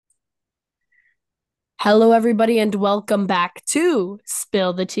Hello, everybody, and welcome back to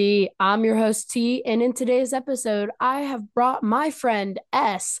Spill the Tea. I'm your host, T, and in today's episode, I have brought my friend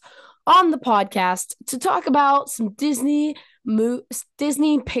S on the podcast to talk about some Disney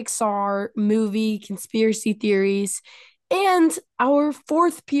Pixar movie conspiracy theories and our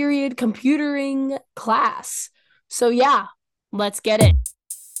fourth period computering class. So, yeah, let's get it.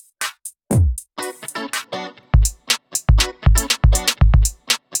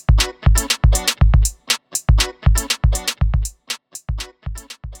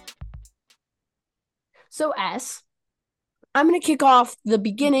 So, S, I'm going to kick off the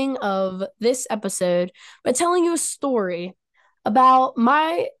beginning of this episode by telling you a story about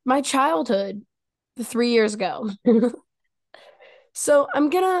my childhood 3 years ago. So I'm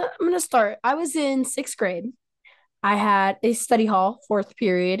gonna start. I was in sixth grade. I had a study hall, fourth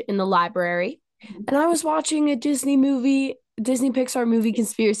period in the library, and I was watching a Disney Pixar movie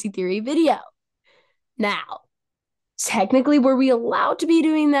conspiracy theory video. Now, technically, were we allowed to be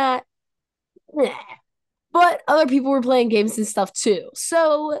doing that? Nah. But other people were playing games and stuff too.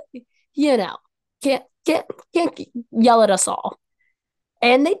 So, you know, can't yell at us all.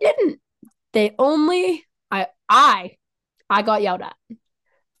 And they didn't. They only I got yelled at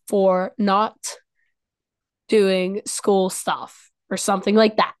for not doing school stuff or something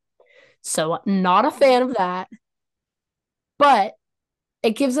like that. So, not a fan of that, but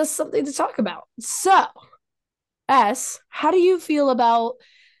it gives us something to talk about. So, S, how do you feel about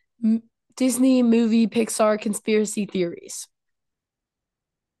Disney movie Pixar conspiracy theories?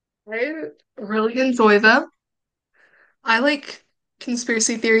 I really enjoy them. I like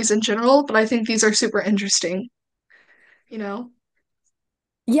conspiracy theories in general, but I think these are super interesting, you know?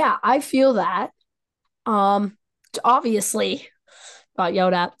 Yeah, I feel that. Um, obviously got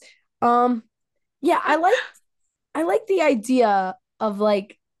yelled at. Um, yeah, I like the idea of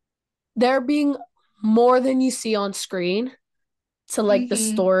like there being more than you see on screen to like the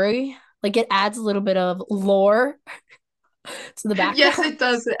Hmm. story. Like it adds a little bit of lore to the Yes, background. it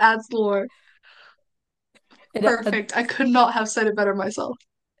does. It adds lore. It Perfect. I could not have said it better myself.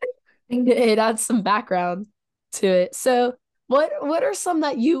 it adds some background to it. So, what are some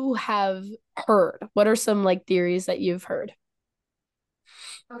that you have heard? What are some like theories that you've heard?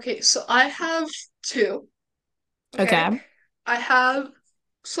 Okay, so I have two. Okay. Okay. I have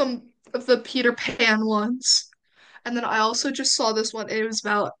some of the Peter Pan ones, and then I also just saw this one.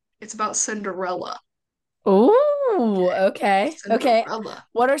 It's about Cinderella. Oh, okay. Okay. Cinderella.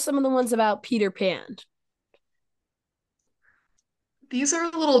 What are some of the ones about Peter Pan? These are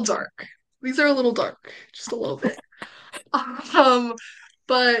a little dark. These are a little dark, just a little bit. Um,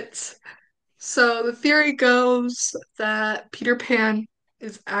 but so the theory goes that Peter Pan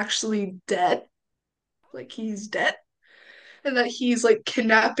is actually dead, like he's dead, and that he's like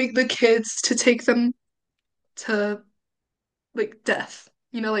kidnapping the kids to take them to like death.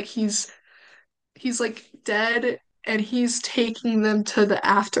 Like he's like dead and he's taking them to the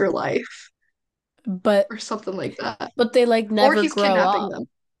afterlife But or something like that. they like Or never he's grow kidnapping up. them.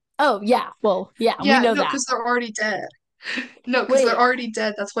 Oh, yeah. Well, yeah, we Yeah, know no, that. because they're already dead. No, because they're Wait, already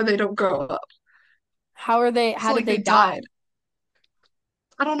dead. That's why they don't grow up. how It's not did like they they die? died.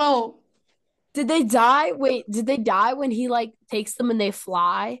 I don't know. Did they die? Wait, did they die when he like takes them and they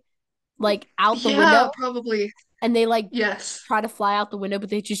fly like out the Yeah, window probably. and they like Yes. try to fly out the window but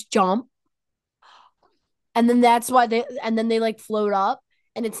they just jump? And then that's why they like float up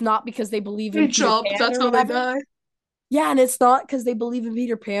and it's not because they believe in They Peter jump. Pan That's or how they whatever. die. Yeah, and it's not because they believe in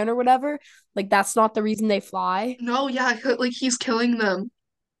Peter Pan or whatever. Like that's not the reason they fly. No, yeah, like he's killing them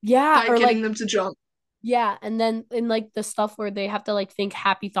Yeah, by or getting like them to jump. yeah, and then in like the stuff where they have to like think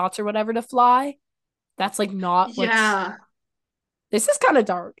happy thoughts or whatever to fly, that's like not what's Yeah. this is kind of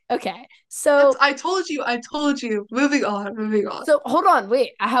dark. Okay. That's So I told you, I told you. Moving on, moving on. hold on,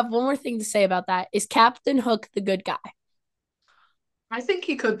 wait. I have one more thing to say about that. Is Captain Hook the good guy? I think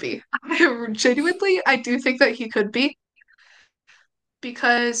he could be. I do think that he could be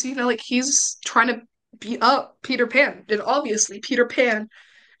because, like he's trying to beat up Peter Pan. And obviously, Peter Pan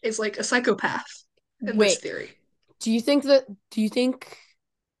is like a psychopath in this Wait. theory. Do you think that do you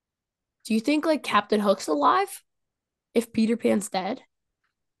think like Captain Hook's alive if Peter Pan's dead?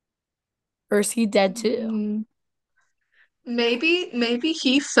 Or is he dead too? Mm, maybe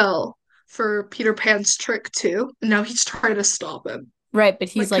he fell for Peter Pan's trick too. And now he's trying to stop him. Right,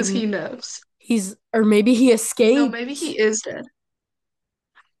 but Like, because he knows. he's or maybe he No, escaped. maybe he is dead.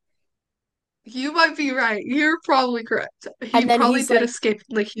 You might be right. You're probably correct. He And then probably he's did like, escape.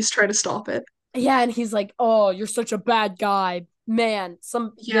 Like, he's trying to stop it. yeah, and he's like, "Oh, you're such a bad guy. Man,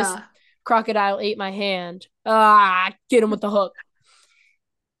 some this Yeah. crocodile ate my hand. Ah, get him with the hook."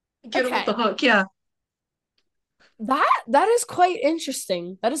 Get him with the Okay. hook. Yeah. That is quite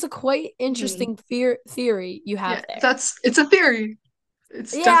interesting. That is a quite Mhm. interesting theory you Yeah, have there. it's a theory.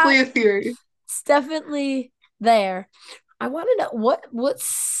 It's Yeah, definitely a theory. it's definitely there. I want to know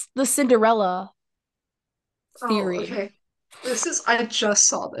what's the Cinderella Oh, theory. okay. I just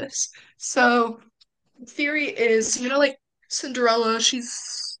saw this. So, theory is, like Cinderella,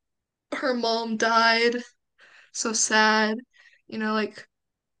 her mom died. So sad. Like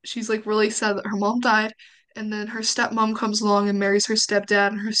she's like really sad that her mom died. And then her stepmom comes along and marries her stepdad,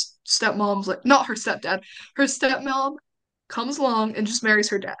 and her stepmom's like, not her stepdad, her stepmom comes along and just marries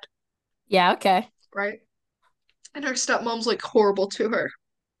her dad, Yeah, okay. right? And her stepmom's like horrible to her.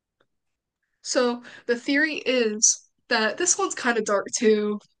 So the theory is that this one's kind of dark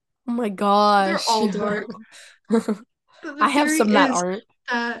too. Oh my They're gosh. all dark. But the I have theory some that is aren't.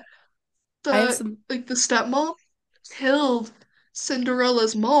 that I have the some. the stepmom killed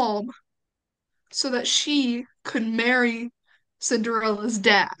Cinderella's mom so that she could marry Cinderella's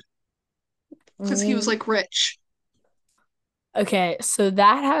dad because he was like rich. Okay, so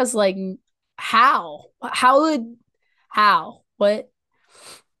that has like how? How would how? What?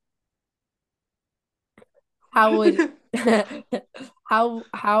 How would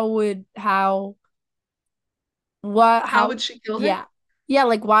how what How how would she kill him? yeah. Yeah,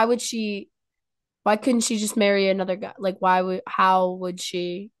 like why couldn't she just marry another guy? Like how would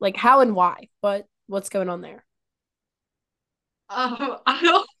she like how and why? What's going on there? I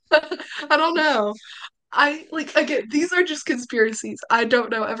don't I don't know. I like again, these are just conspiracies. I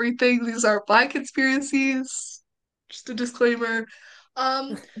don't know everything. These are my conspiracies. Just a disclaimer.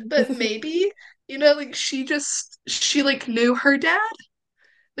 But maybe, like she like knew her dad,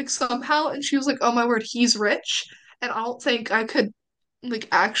 like somehow, and she was like, oh my word, he's rich. And I don't think I could like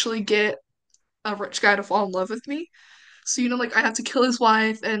actually get a rich guy to fall in love with me. So, like I have to kill his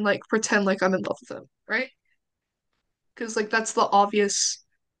wife and like pretend like I'm in love with him, right? Because like that's the obvious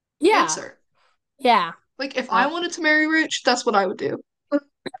Yeah. answer. Yeah. Like if I Uh, wanted to marry rich, that's what I would do.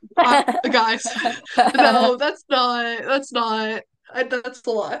 Guys, no, that's a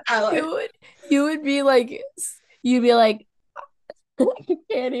lie. I lied. you would you would be like you'd be like I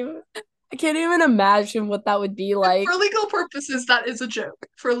can't even I can't even imagine what that would be For like. legal purposes, that is a joke.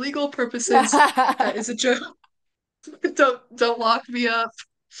 For legal purposes, that is a joke. Don't lock me up.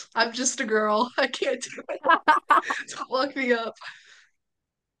 I'm just a girl. I can't do it. Don't lock me up.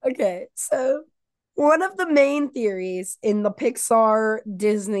 Okay, so one of the main theories in the Pixar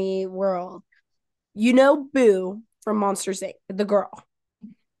Disney world, Boo from Monsters Inc., the girl.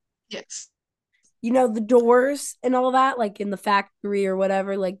 Yes. The doors and all that, like in the factory or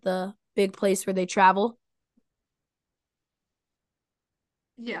whatever, like the big place where they travel.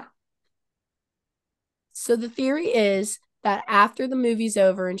 Yeah. So the theory is that after the movie's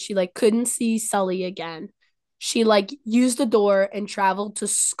over and she like couldn't see Sully again, she like used the door and traveled to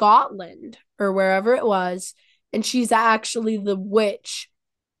Scotland or wherever it was, and she's actually the witch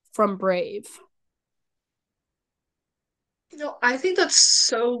from Brave. I think that's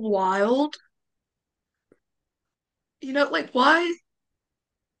so wild. Like why?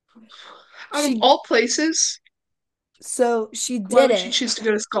 Out of She all places, so she why did would she it. choose to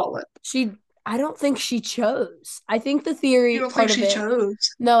go to Scotland? She I don't think she chose. I think the You theory don't think part of she it chose?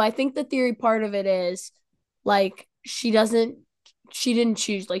 No, I think the theory part of it is like she didn't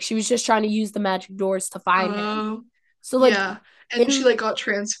choose. Like she was just trying to use the magic doors to find him. Oh, So like yeah. And she in like got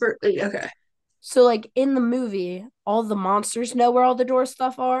transferred. Okay. in the movie, all the monsters know where all the door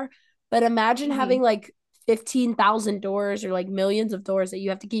stuff are. But imagine having Hmm. like 15,000 doors or like millions of doors that you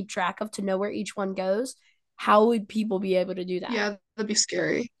have to keep track of to know where each one goes. How would people be able to do that? Yeah, that'd be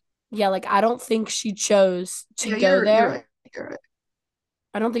scary. Yeah, like I don't think she chose to Yeah, go you're there. right. You're right.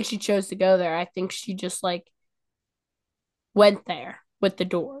 I don't think she chose to go there. I think she just like went there with the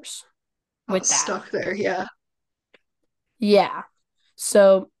doors Got with that. stuck there. Yeah. Yeah.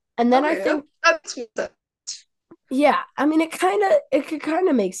 So, and then I Okay, think, that's what that. yeah, I mean, it could kind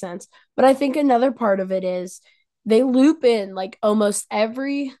of make sense. But I think another part of it is they loop in like almost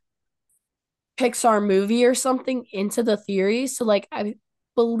every Pixar movie or something into the theory. So, like, I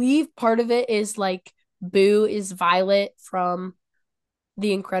believe part of it is like Boo is Violet from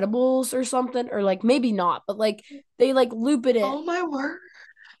The Incredibles or something, or like maybe not, but like they like loop it in. Oh my word.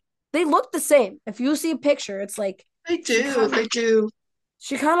 They look the same. If you see a picture, it's like They she do. kind of They do.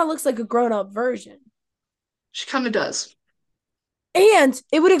 she kind of looks like a grown-up version. She kind of does. And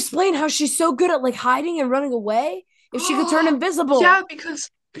it would explain how she's so good at like hiding and running away if she could turn Yeah, invisible. because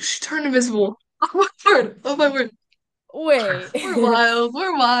she turned invisible. Oh my word. Oh my word. Wait, We're wild.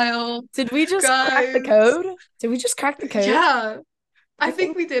 We're wild. did we just crack the Guys. code? Did we just crack the code? Yeah. I I think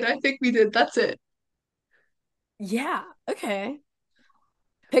think we did. I think we did. That's it. Yeah. Okay.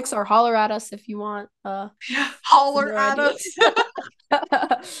 Pixar, holler at us if you want Yeah, some holler more at us.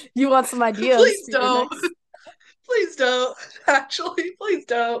 ideas. You want some ideas Please for your don't. next. Please don't. Actually, please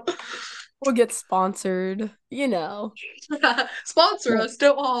don't. We'll get sponsored, you know. Sponsor us.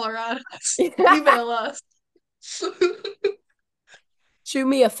 Don't holler at us. Email us. Shoot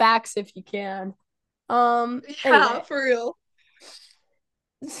me a fax if you can. Yeah, Anyway. for real.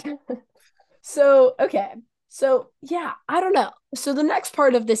 So, okay. So, yeah, I don't know. So, the next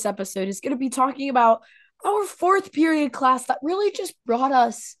part of this episode is going to be talking about our fourth period class that really just brought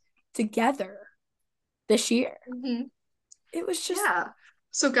us together this year. Hmm. It was just, Yeah.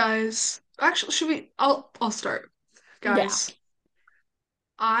 So guys, actually, should we? I'll start. yeah. Guys,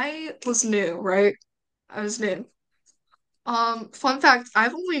 I was new, right? I was new. Fun fact,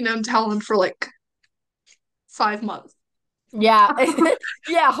 I've only known Talon for like 5 months. Yeah.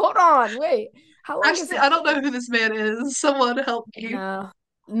 Yeah. Hold on. Wait. How long has Actually, it I don't know been? who this man is. Someone help me. No.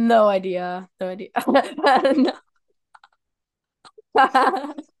 No idea. No idea.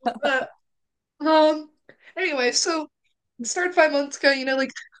 But anyway, so started 5 months ago,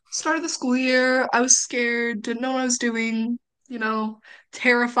 like started the school year. I was scared, didn't know what I was doing, you know,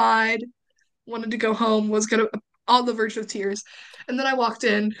 terrified, wanted to go home, was gonna on the verge of tears. And then I walked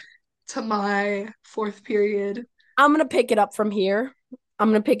in to my fourth period. I'm going to pick it up from here. I'm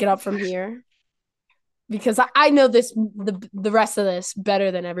going to pick it up from here because I know the rest of this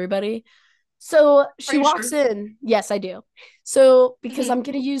better than everybody. So Are she you walks sure? in. Yes, I do. So because Hmm. I'm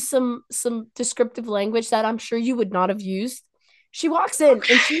gonna use some descriptive language that I'm sure you would not have used. She walks in and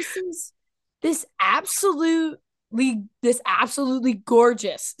Okay. she sees this absolutely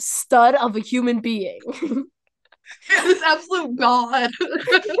gorgeous stud of a human being. This absolute god.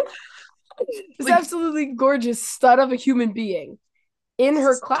 This Like, absolutely gorgeous stud of a human being in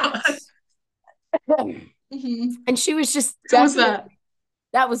her god. class. Hmm. And she was just Who was that? definitely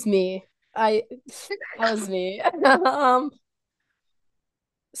that was me. I that was me.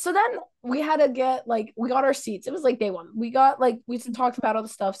 So then we had to get like we got our seats. It was like day one. We talked about all the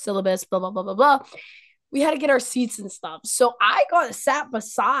stuff, syllabus, blah blah blah blah blah. We had to get our seats and stuff. So I got sat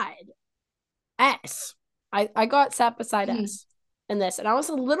beside S. I got sat beside Hmm. S in this, and I was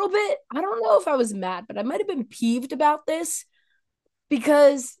a little bit. I don't know if I was mad, but I might have been peeved about this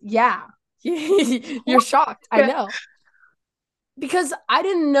because yeah, you're shocked. I Yeah, know because I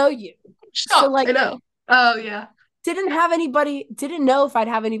didn't know you, so shocked. I like know. Oh yeah. didn't know if I'd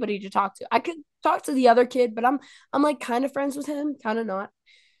have anybody to talk to. I could talk to the other kid, but I'm like kind of friends with him, kind of not.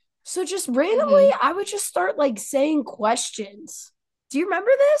 So just randomly Hmm. I would just start like saying questions. Do you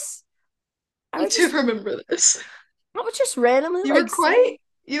remember this? I I would do just remember this. I would just randomly You were like say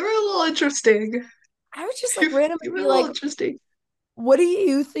you were a little interesting. I would just like You, randomly you were a be little like, interesting. what do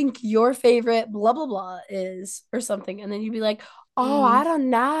you think your favorite blah blah blah is or something? And then you'd be like, oh, I Mm. don't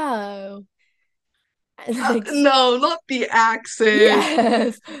know. And like No, not the accent.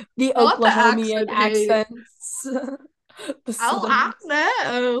 yes, the Not the Oklahomian accent hate. accents. The Oh, I southerners.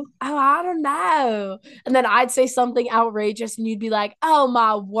 know. Oh, I don't know. And then I'd say something outrageous and you'd be like, oh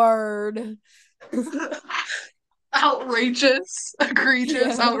my word. Outrageous,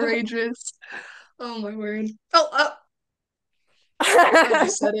 egregious, Yeah. outrageous. Oh my word. Oh, I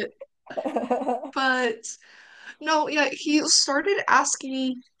just said it. But no, yeah, he started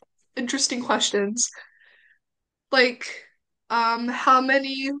asking interesting questions. Like, how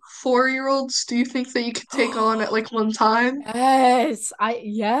many 4-year-olds do you think that you could take on at like one time? Yes,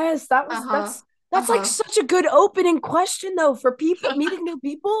 that was Uh-huh. that's like Uh-huh. such a good opening question though for people meeting new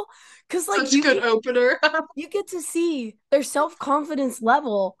people cuz like Such a good opener. you get to see their self-confidence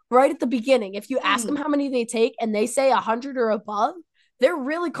level right at the beginning. If you ask them Hmm. how many they take and they say 100 or above, they're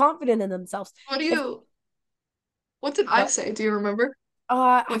really confident in themselves. What do If you, what did I what say? Do you remember?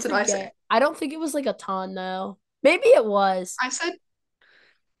 I What did I say? forget. I don't think it was like a ton though. Maybe it was. I said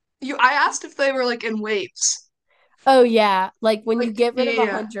I asked if they were like in waves. Oh yeah, like when you Like, get rid of a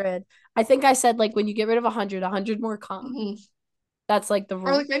yeah. hundred. I think I said like when you get rid of a hundred more come. Hmm. That's like the Or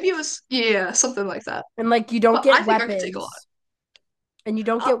rule. like maybe it was, yeah, something like that. And like you don't But get I think I could take a lot. weapons. And you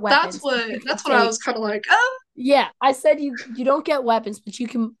don't get weapons, but you can That's what I was take. kind of like, oh. Yeah, I said you don't get weapons, but you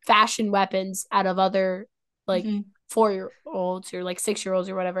can fashion weapons out of other like Mhm. 4-year olds or like 6-year olds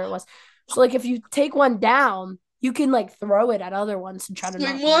or whatever it was. So like if you take one down, you can like throw it at other ones and try to Swing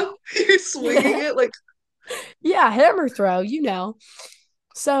knock them one. out. You're swinging it like, Yeah, hammer throw, you know.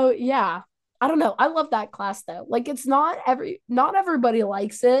 So yeah, I don't know. I love that class though. Like it's not everybody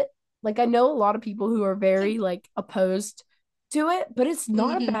likes it. Like I know a lot of people who are very like opposed to it, but it's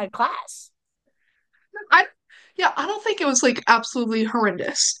not a hmm. bad class. I, yeah, I don't think it was like absolutely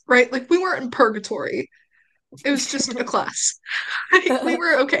horrendous, right? Like we weren't in purgatory, It was just a class. We a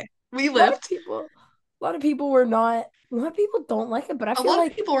were okay. We lot of lived. people, a lot of people were not. A lot of people don't like it, but I A feel lot of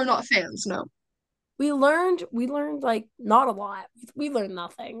like people were not fans, no. we learned like not a lot. We learned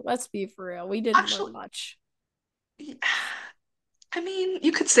nothing. Let's be for real. We didn't learn Actually, much. I mean,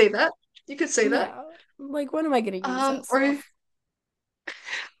 you could say that. You could say that. Yeah. Like when am I gonna use that Or stuff?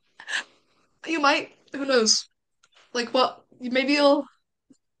 you might, who knows? Like what maybe you'll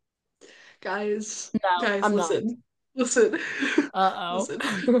guys, No, guys, I'm not. listen. Listen. Listen.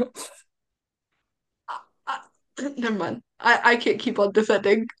 Uh-oh. I, I, never mind. I can't keep on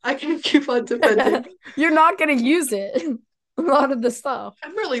defending. I can't keep on defending. You're not gonna use it. A lot of the stuff.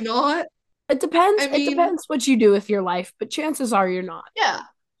 I'm really not. It depends. I It mean, depends what you do with your life, but chances are you're not. yeah,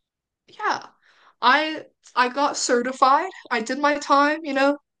 yeah. I I got certified. I did my time,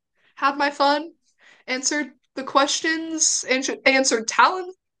 had my fun, answered the questions, answered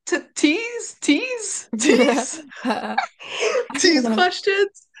talent to tease tease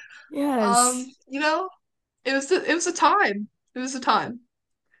questions. Yes. It was a time. It was a time.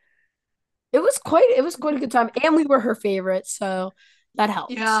 It was quite a good time. And we were her favorite, so that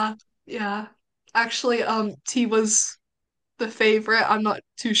helped. Yeah, yeah. Actually, T was the favorite. I'm not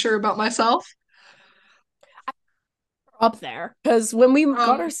too sure about myself. Up there. Because when we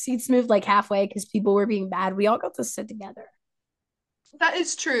got our Um, seats moved like halfway because people were being bad, we all got to sit together. that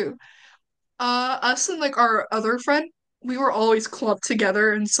is true. Us and like our other friend, we were always clumped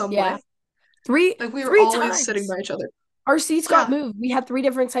together in some Yeah. way. Three Like we were three always sitting times. by each other. Our seats got Yeah. moved. We had three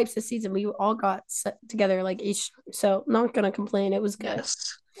different types of seats and we all got set together like each. So not gonna complain. It was good.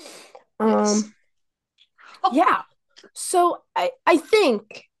 Yes. Yes. Um Oh, yeah. So I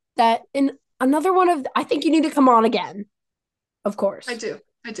think that in another one of I think you need to come on again, of I course. do.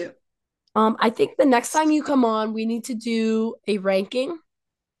 I do. I think the next time you come on, we need to do a ranking.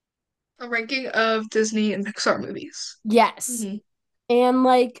 A ranking of Disney and Pixar movies. Yes. Hmm. And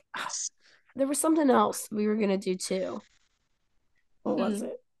like Yes. there was something else we were gonna do too. What was Hmm.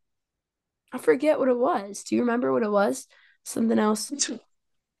 it? I forget what it was. Do you remember what it was? Something else.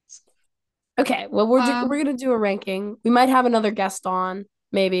 Okay, well we're Um, gonna do a ranking. We might have another guest on,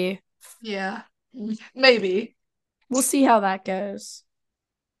 maybe. yeah. Maybe. We'll see how that goes.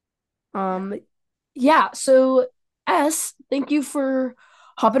 Yeah. Um, yeah. So S, thank you for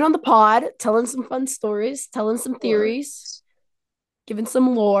hopping on the pod, telling some fun stories, telling Of some theories, course. giving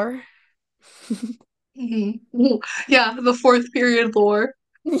some lore. Hmm. Yeah, the fourth period lore.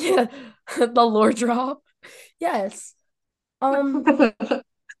 Yeah, the lore drop. Yes. Um,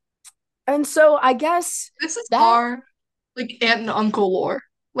 and so I guess This is that our like aunt and uncle lore.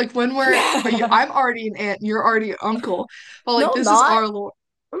 Like when we're are you I'm already an aunt, you're already an uncle. But like no, I'm this is not. our lore.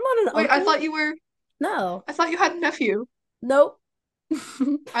 I'm not an Wait, uncle. No. I thought you had a nephew. Nope.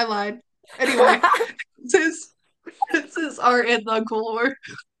 I lied. Anyway, this is this is our aunt and uncle lore.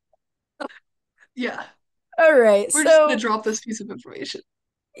 Yeah. All right. We're just gonna So drop this piece of information.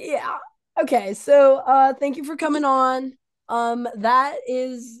 yeah. Okay. So thank you for coming on. That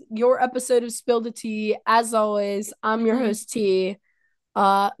is your episode of Spill the Tea. As always, I'm your Mhm. host T.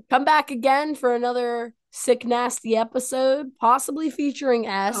 Come back again for another sick nasty episode, possibly featuring Oh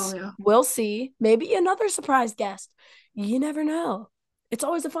S. yeah. We'll see. Maybe another surprise guest. You never know. It's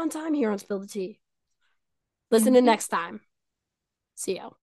always a fun time here on Spill the Tea. Listen in Mhm. next time. See ya.